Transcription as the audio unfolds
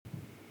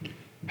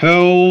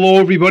Hello,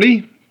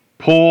 everybody.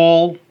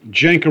 Paul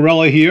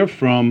Jancarella here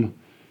from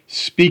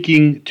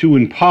Speaking to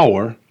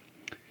Empower.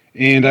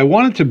 And I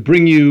wanted to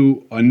bring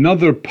you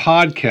another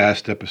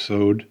podcast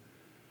episode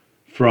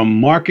from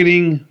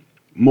Marketing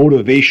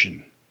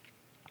Motivation.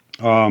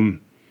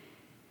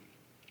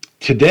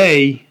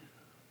 Today,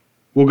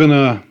 we're going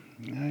to,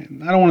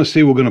 I don't want to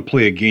say we're going to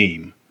play a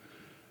game,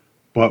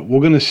 but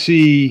we're going to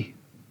see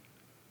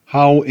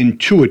how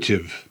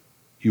intuitive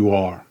you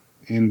are.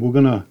 And we're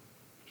going to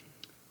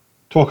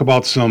talk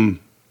about some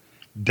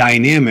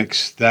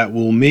dynamics that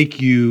will make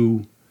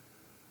you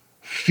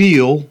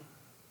feel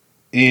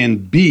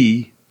and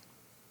be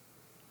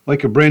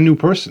like a brand new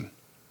person.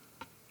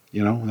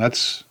 You know,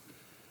 that's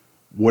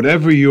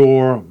whatever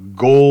your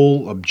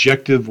goal,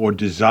 objective, or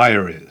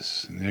desire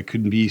is. And there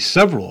could be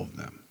several of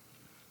them.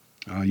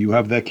 You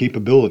have that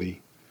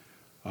capability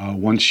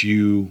once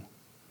you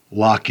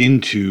lock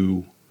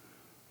into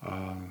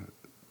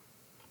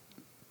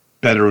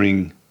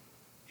bettering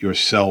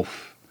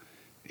yourself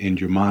and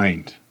your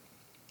mind.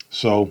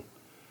 So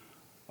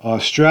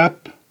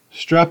strap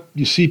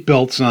your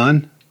seatbelts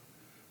on,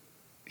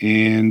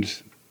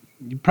 and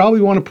you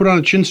probably want to put on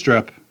a chin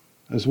strap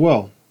as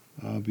well,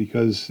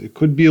 because it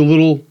could be a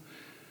little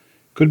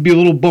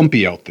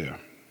bumpy out there.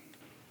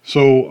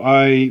 So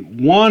I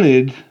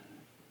wanted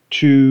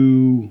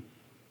to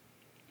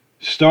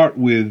start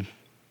with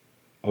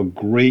a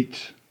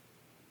great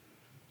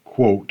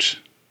quote.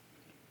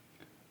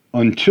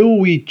 Until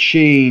we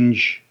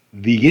change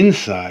the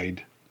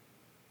inside,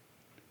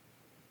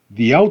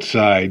 the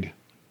outside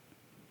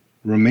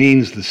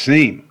remains the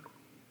same.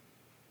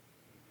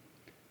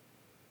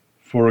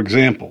 For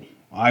example,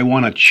 I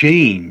want to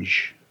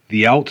change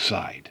the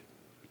outside.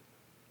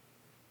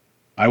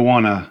 I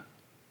want to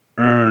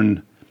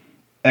earn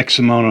X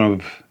amount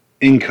of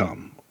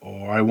income,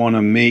 or I want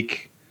to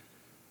make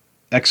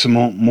X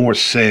amount more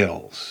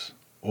sales,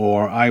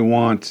 or I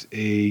want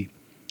a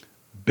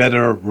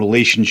better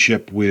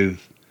relationship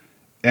with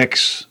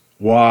X,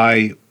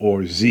 Y,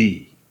 or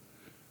Z.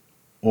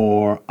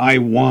 Or I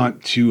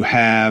want to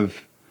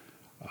have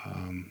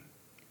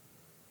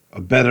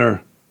a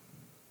better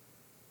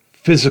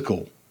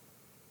physical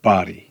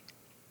body.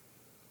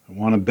 I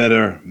want a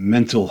better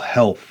mental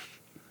health.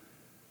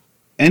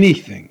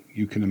 Anything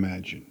you can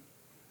imagine.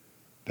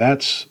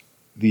 That's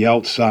the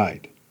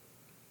outside.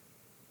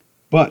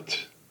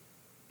 But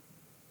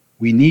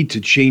we need to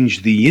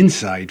change the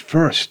inside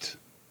first.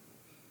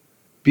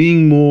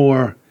 Being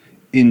more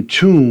in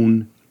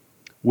tune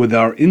with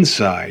our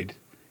inside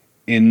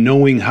and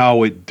knowing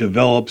how it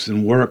develops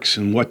and works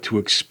and what to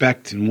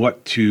expect and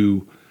what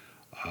to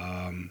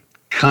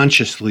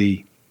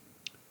consciously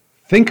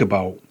think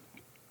about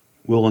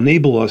will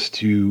enable us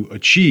to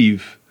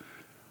achieve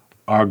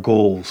our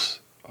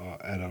goals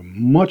at a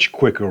much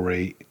quicker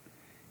rate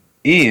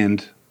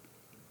and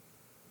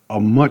a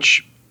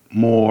much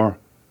more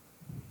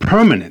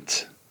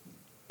permanent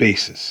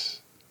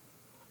basis.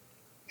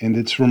 And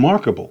it's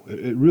remarkable.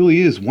 It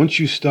really is. Once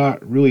you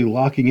start really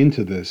locking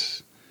into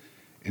this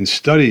and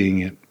studying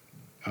it,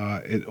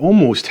 it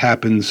almost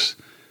happens,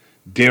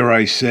 dare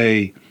I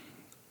say,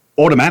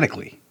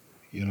 automatically.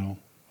 You know,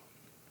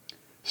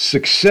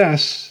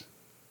 success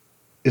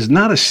is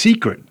not a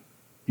secret.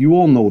 You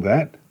all know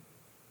that,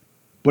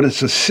 but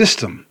it's a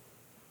system.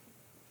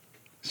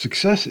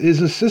 Success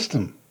is a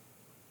system,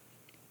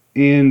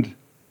 and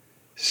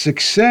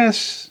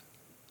success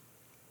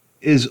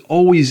is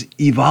always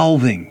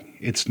evolving.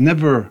 It's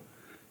never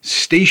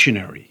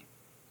stationary.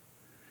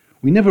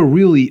 We never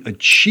really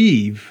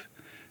achieve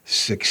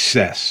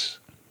success.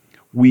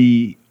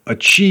 We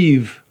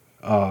achieve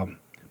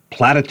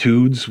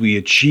platitudes, we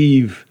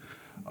achieve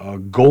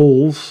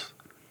goals,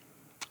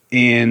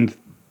 and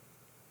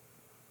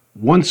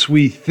once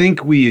we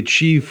think we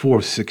achieve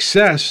for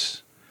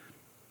success,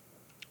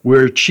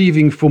 we're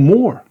achieving for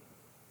more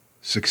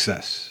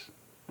success.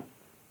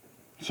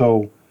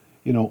 So,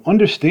 you know,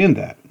 understand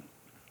that.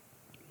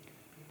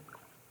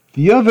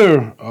 The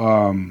other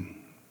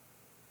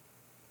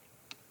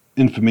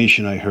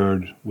information I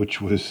heard,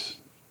 which was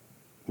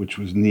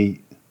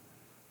neat,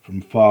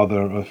 from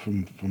Father.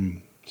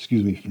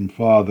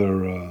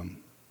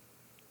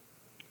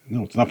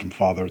 No, it's not from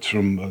Father. It's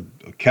from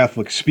a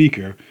Catholic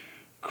speaker,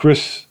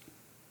 Chris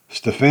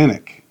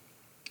Stefanik.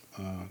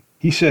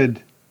 He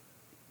said,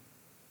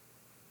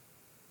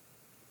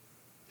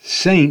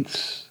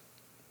 "Saints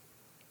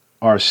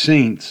are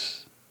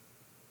saints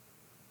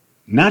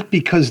not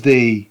because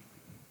they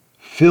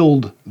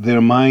filled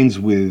their minds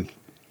with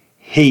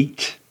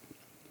hate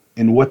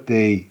and what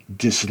they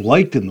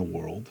disliked in the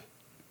world,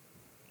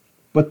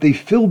 but they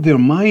filled their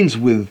minds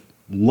with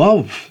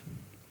love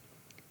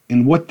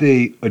and what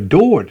they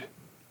adored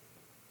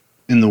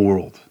in the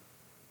world."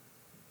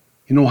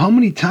 You know, how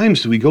many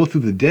times do we go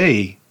through the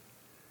day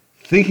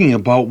thinking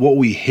about what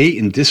we hate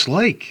and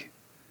dislike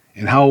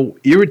and how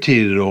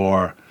irritated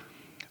or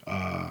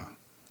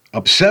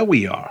upset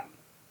we are?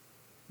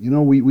 You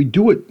know, we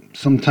do it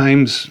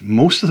sometimes,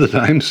 most of the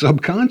time,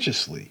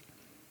 subconsciously.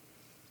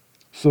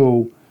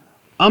 So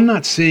I'm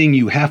not saying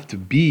you have to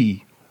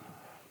be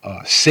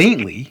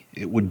saintly.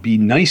 It would be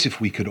nice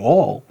if we could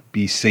all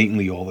be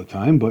saintly all the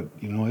time, but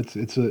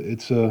it's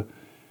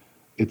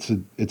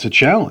a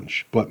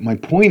challenge. But my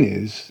point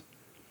is,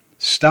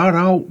 start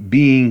out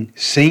being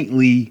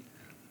saintly,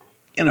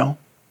 you know,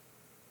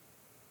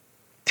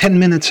 10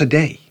 minutes a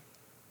day,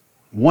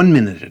 1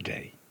 minute a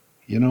day,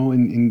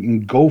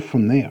 and go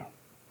from there.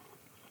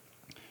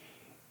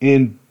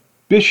 And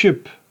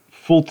Bishop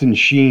Fulton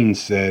Sheen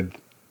said,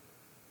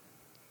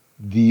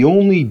 the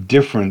only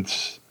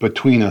difference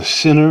between a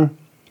sinner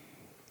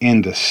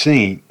and a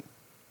saint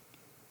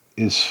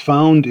is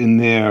found in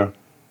their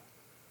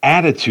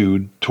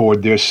attitude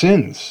toward their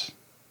sins.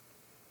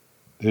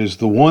 There's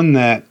the one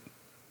that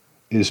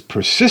is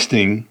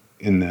persisting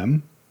in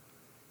them,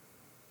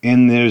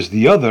 and there's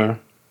the other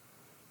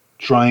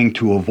trying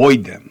to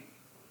avoid them.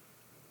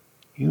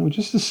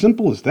 Just as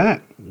simple as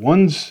that.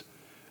 One's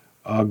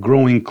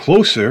growing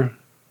closer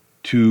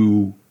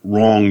to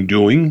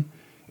wrongdoing,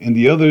 and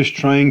the other is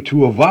trying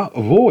to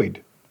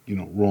avoid,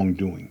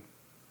 wrongdoing.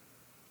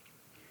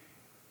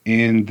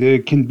 And there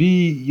can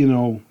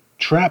be,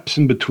 traps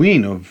in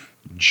between of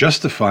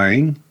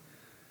justifying,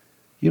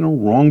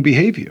 wrong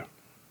behavior.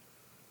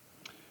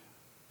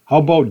 How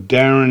about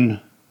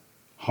Darren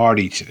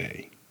Hardy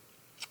today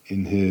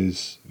in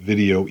his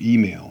video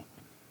email?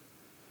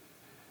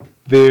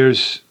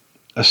 There's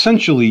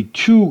essentially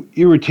 2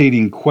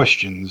 irritating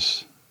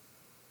questions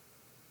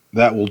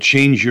that will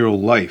change your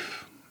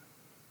life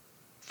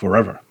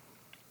forever.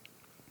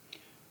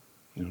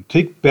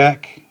 Take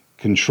back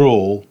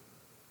control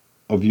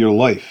of your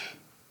life,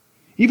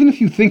 even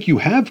if you think you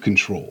have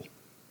control.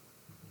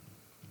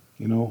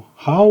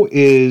 How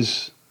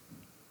is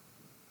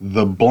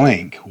the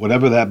blank,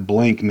 whatever that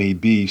blank may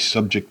be,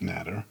 subject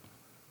matter,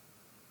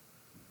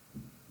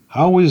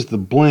 how is the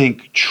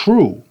blank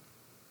true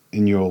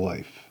in your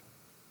life?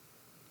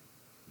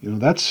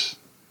 That's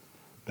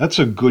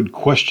a good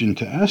question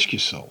to ask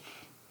yourself,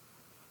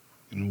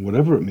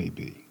 whatever it may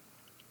be.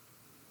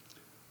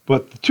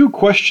 But the 2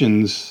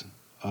 questions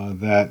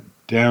that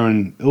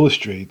Darren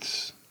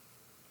illustrates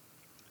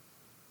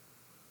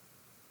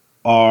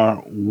are,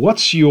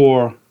 what's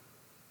your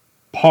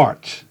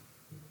part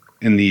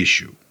in the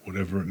issue,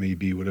 whatever it may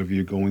be, whatever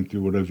you're going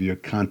through, whatever you're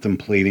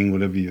contemplating,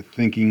 whatever you're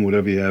thinking,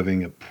 whatever you're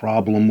having a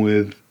problem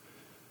with,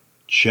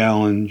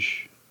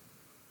 challenge.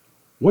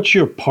 What's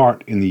your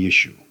part in the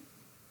issue?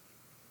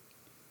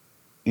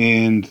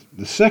 And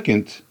the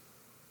second,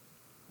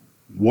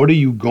 what are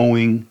you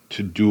going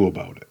to do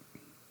about it?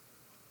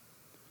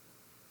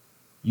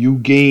 You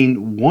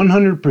gain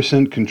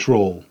 100%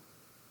 control,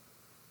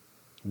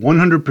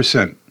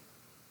 100%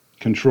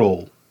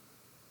 control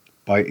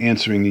by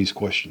answering these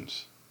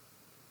questions.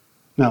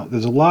 Now,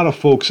 there's a lot of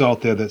folks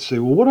out there that say,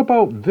 well, what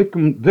about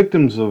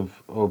victims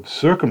of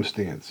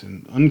circumstance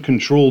and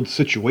uncontrolled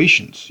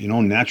situations,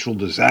 natural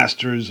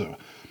disasters, or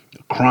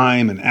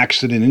crime, an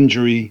accident,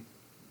 injury?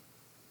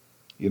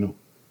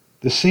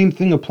 The same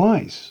thing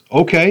applies.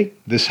 Okay,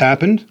 this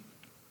happened.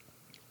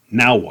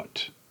 Now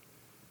what?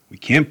 We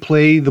can't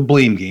play the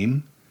blame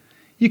game.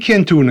 You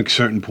can to a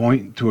certain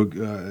point, to a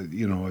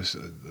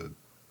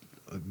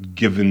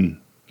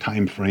given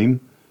time frame.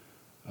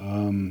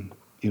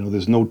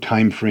 There's no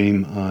time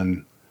frame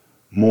on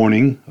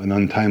mourning an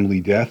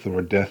untimely death or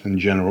a death in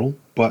general.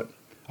 But,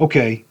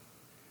 okay,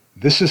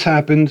 this has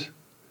happened.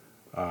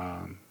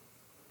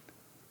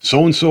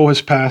 So-and-so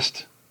has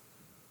passed.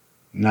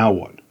 Now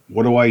what?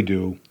 What do I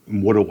do?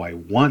 And what do I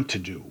want to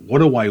do? What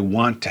do I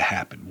want to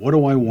happen? What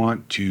do I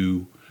want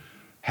to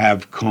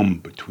have come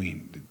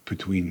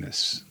between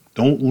this?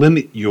 Don't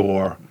limit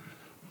your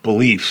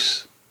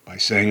beliefs by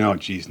saying, oh,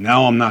 geez,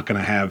 now I'm not going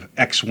to have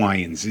X, Y,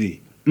 and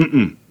Z.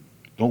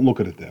 Don't look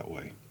at it that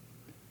way.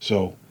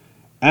 So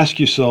ask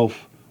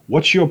yourself,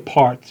 what's your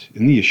part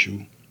in the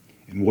issue,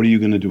 and what are you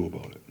going to do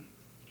about it?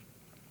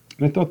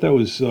 And I thought that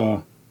was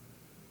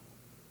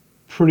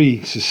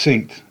pretty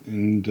succinct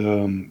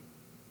and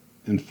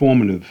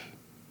informative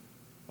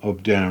of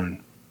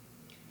Darren.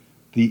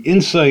 The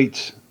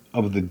insight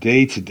of the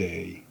day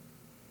today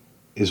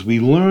is we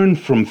learn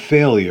from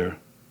failure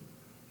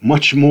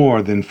much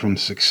more than from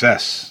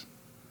success.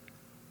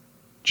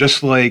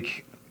 Just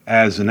like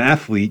as an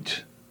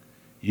athlete,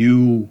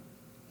 you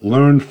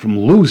learn from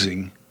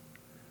losing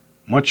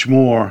much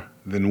more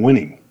than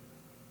winning.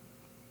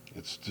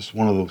 It's just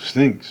one of those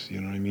things,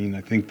 you know what I mean?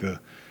 I think the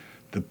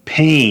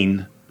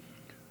pain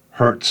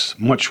hurts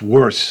much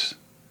worse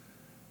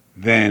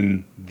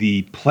than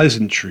the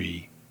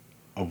pleasantry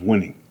of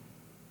winning.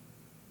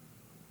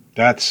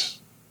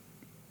 That's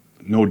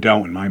no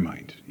doubt in my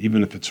mind,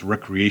 even if it's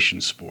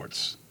recreation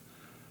sports.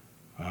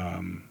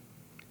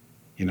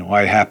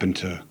 I happen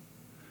to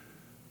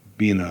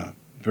be in a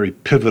very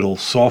pivotal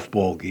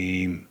softball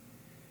game,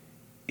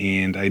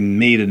 and I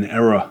made an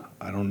error.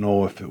 I don't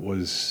know if it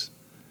was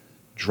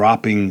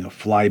dropping a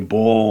fly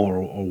ball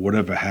or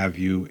whatever have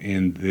you,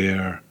 and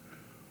they're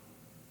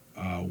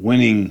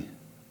winning,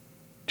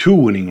 2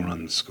 winning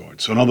runs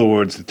scored. So in other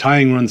words, the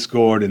tying run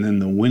scored, and then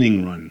the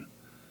winning run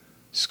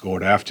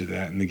scored after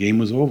that, and the game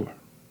was over.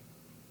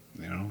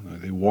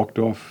 They walked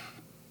off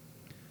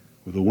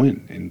with a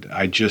win. And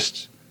I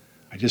just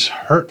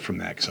hurt from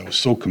that because I was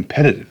so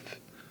competitive.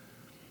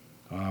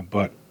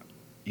 But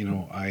you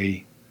know,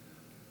 I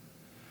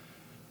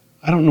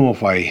don't know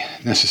if I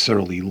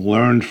necessarily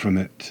learned from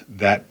it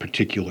that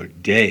particular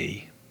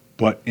day,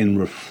 but in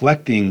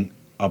reflecting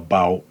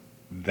about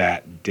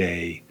that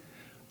day,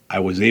 I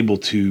was able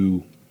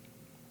to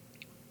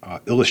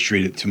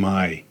illustrate it to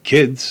my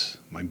kids,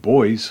 my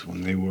boys,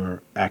 when they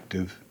were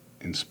active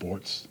in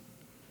sports.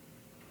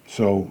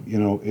 So you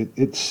know,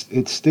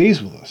 it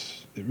stays with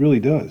us. It really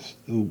does.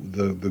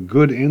 The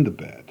good and the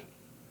bad.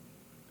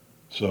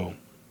 So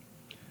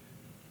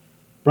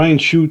Brian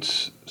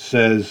Schutz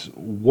says,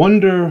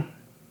 "Wonder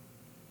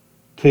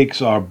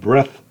takes our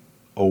breath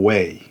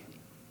away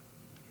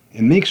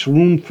and makes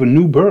room for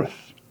new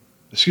birth.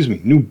 Excuse me,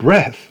 new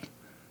breath.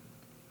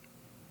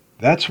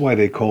 That's why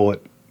they call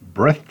it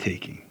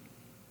breathtaking."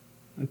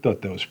 I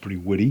thought that was pretty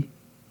witty.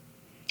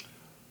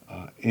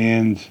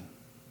 And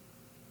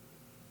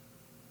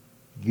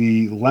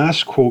the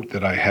last quote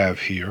that I have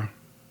here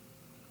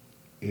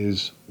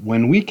is,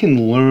 "When we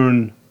can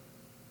learn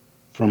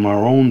from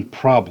our own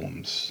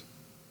problems,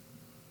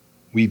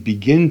 we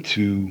begin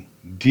to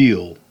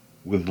deal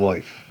with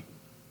life.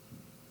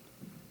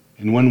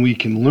 And when we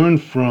can learn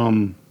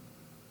from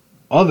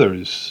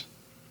others'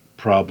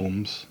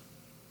 problems,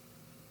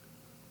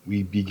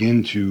 we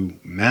begin to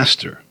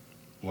master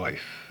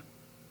life."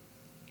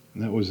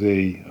 And that was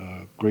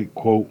a great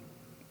quote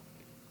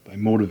by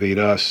Motivate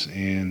Us,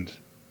 and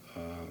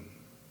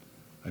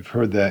I've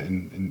heard that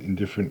in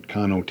different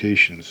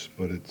connotations,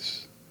 but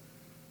it's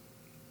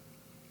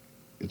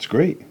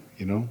great,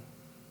 you know.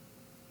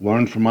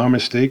 Learn from our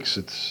mistakes.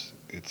 It's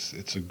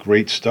a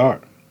great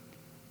start.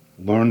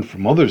 Learn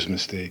from others'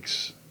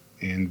 mistakes,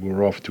 and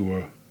we're off to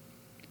a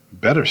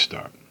better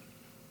start.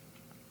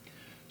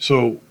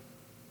 So,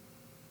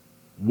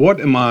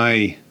 what am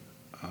I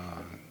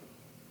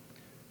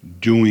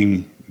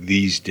doing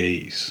these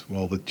days?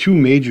 Well, the two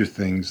major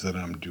things that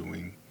I'm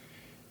doing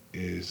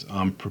is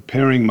I'm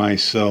preparing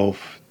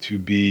myself to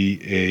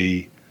be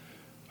a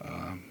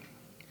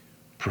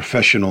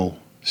professional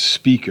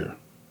speaker.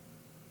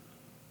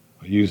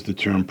 I use the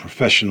term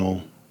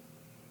professional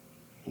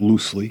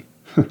loosely,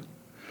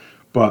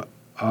 but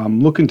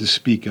I'm looking to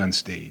speak on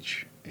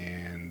stage,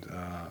 and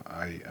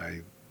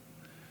I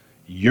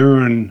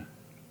yearn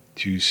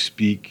to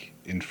speak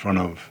in front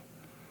of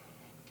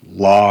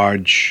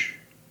large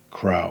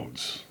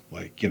crowds,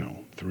 like, you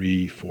know,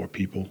 3, 4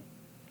 people.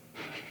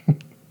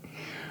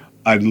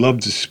 I'd love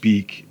to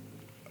speak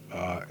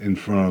in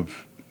front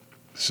of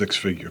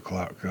six-figure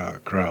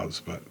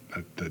crowds, but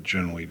that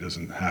generally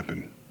doesn't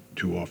happen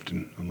too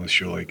often unless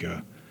you're like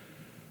a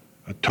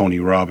Tony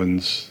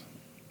Robbins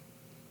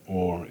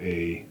or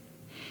I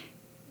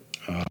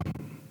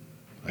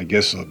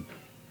guess a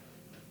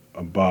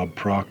Bob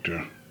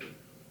Proctor.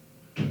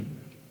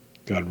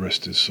 God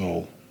rest his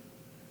soul.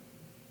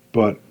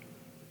 But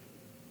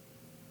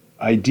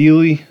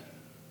ideally,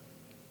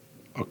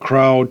 a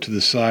crowd to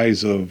the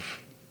size of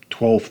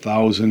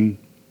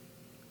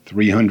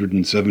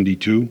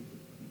 12,372.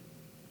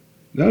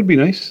 That would be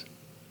nice.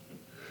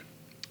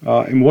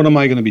 And what am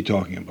I going to be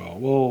talking about?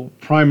 Well,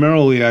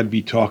 primarily I'd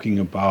be talking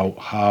about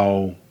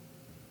how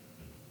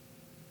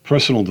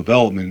personal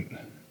development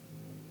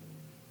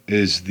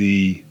is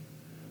the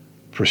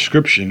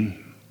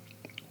prescription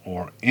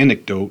or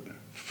antidote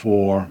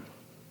for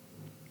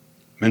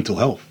mental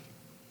health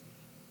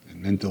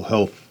and mental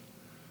health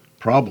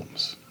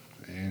problems.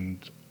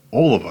 And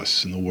all of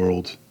us in the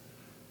world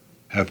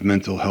have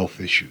mental health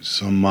issues,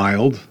 some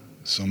mild,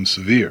 some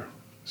severe,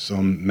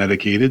 some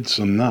medicated,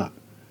 some not.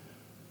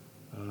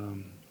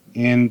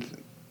 And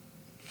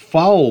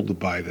followed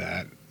by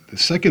that, the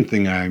second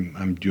thing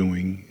I'm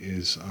doing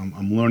is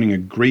I'm learning a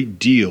great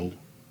deal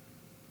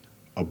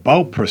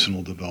about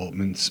personal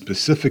development,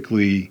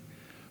 specifically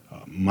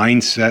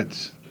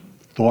mindset,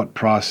 thought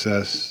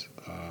process,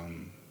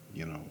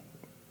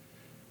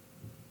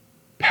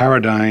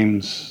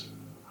 paradigms,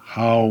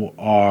 how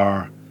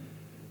our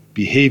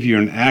behavior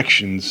and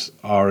actions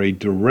are a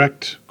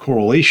direct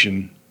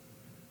correlation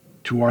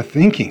to our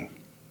thinking.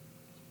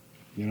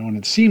 And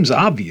it seems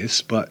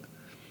obvious, but,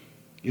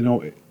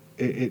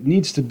 it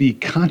needs to be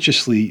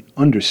consciously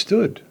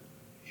understood.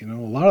 A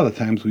lot of the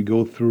times we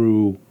go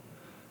through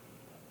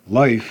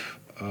life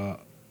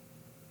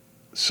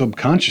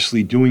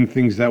subconsciously doing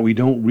things that we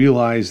don't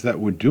realize that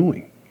we're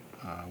doing,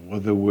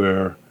 whether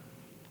we're,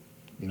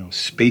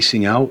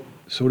 spacing out,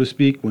 so to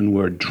speak, when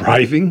we're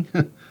driving,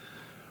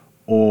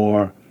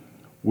 or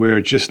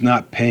we're just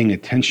not paying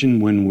attention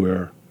when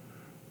we're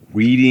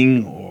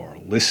reading or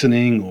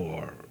listening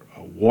or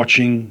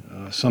watching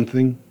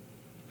something.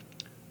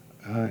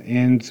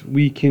 And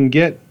we can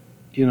get,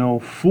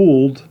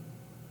 fooled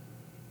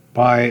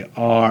by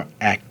our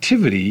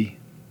activity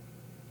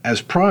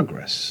as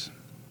progress.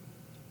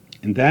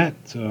 And that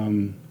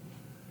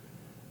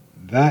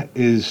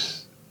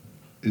is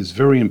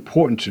very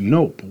important to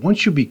note. But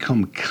once you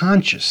become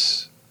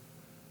conscious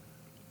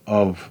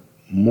of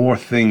more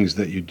things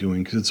that you're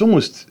doing, because it's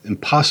almost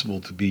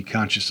impossible to be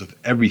conscious of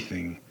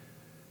everything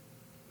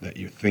that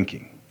you're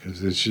thinking,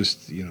 because it's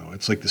just,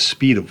 it's like the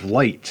speed of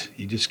light.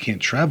 You just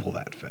can't travel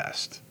that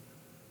fast.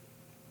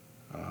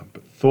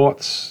 But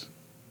thoughts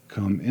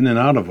come in and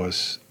out of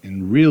us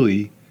and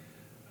really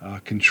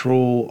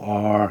control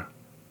our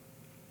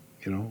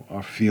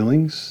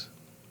feelings.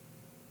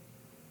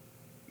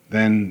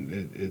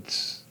 Then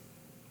it's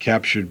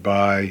captured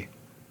by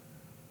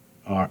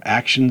our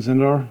actions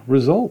and our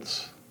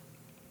results.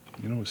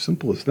 As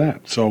simple as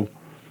that. So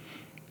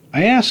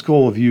I ask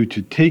all of you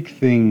to take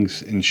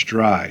things in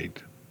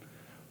stride,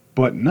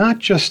 but not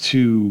just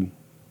to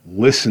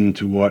listen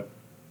to what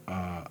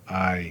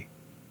I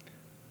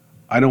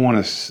don't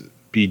want to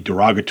be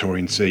derogatory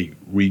and say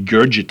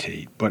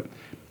regurgitate, but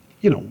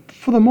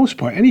for the most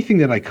part, anything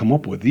that I come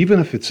up with, even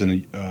if it's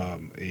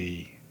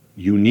a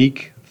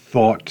unique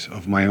thought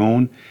of my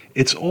own,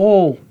 it's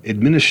all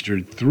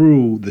administered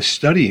through the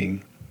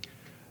studying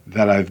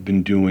that I've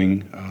been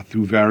doing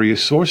through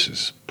various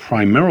sources,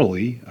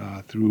 primarily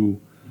through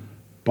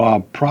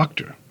Bob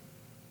Proctor.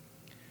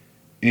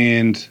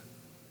 And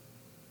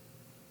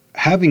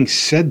having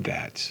said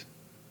that,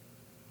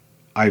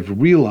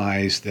 I've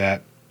realized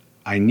that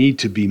I need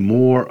to be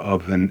more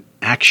of an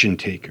action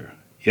taker.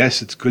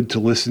 Yes, it's good to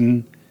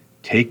listen,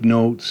 take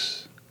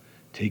notes,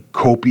 take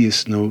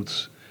copious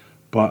notes,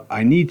 but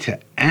I need to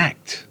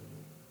act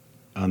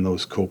on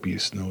those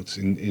copious notes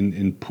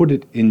and put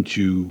it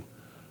into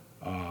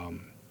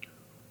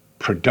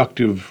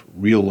productive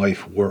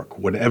real-life work,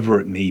 whatever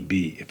it may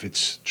be. If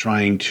it's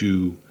trying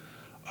to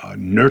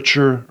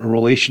nurture a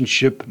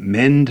relationship,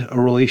 mend a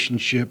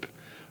relationship,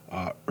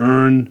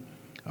 earn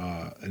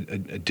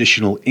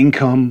additional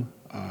income,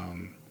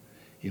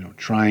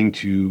 trying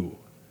to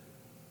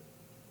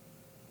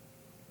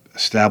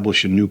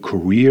establish a new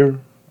career,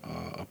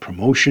 a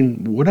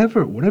promotion,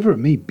 whatever it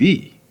may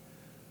be,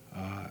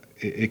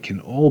 it can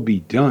all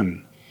be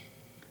done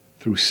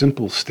through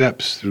simple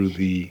steps through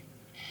the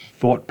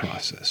thought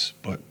process.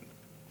 But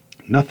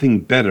nothing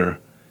better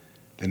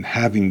than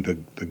having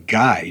the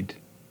guide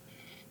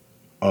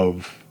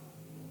of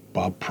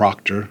Bob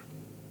Proctor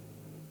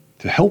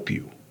to help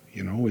you.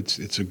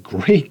 It's a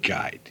great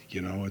guide.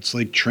 It's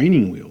like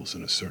training wheels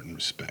in a certain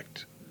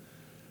respect.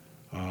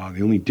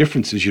 The only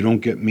difference is you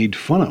don't get made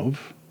fun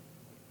of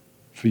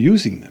for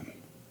using them.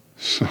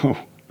 So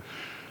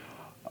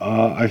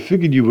I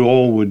figured you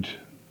all would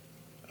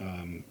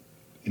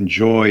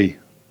enjoy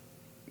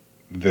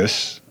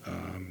this.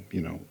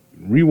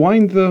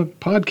 Rewind the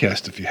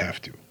podcast if you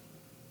have to.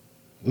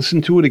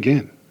 Listen to it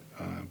again.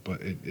 But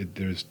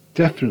there's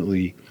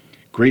definitely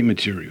great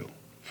material,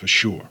 for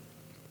sure.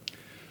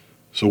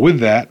 So with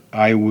that,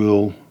 I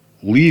will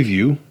leave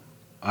you.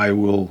 I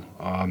will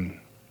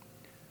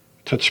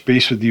touch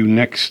base with you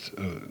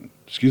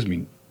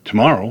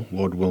tomorrow,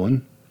 Lord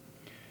willing.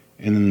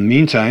 And in the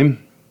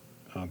meantime,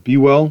 be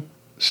well,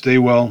 stay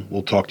well.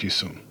 We'll talk to you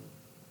soon.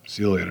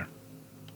 See you later.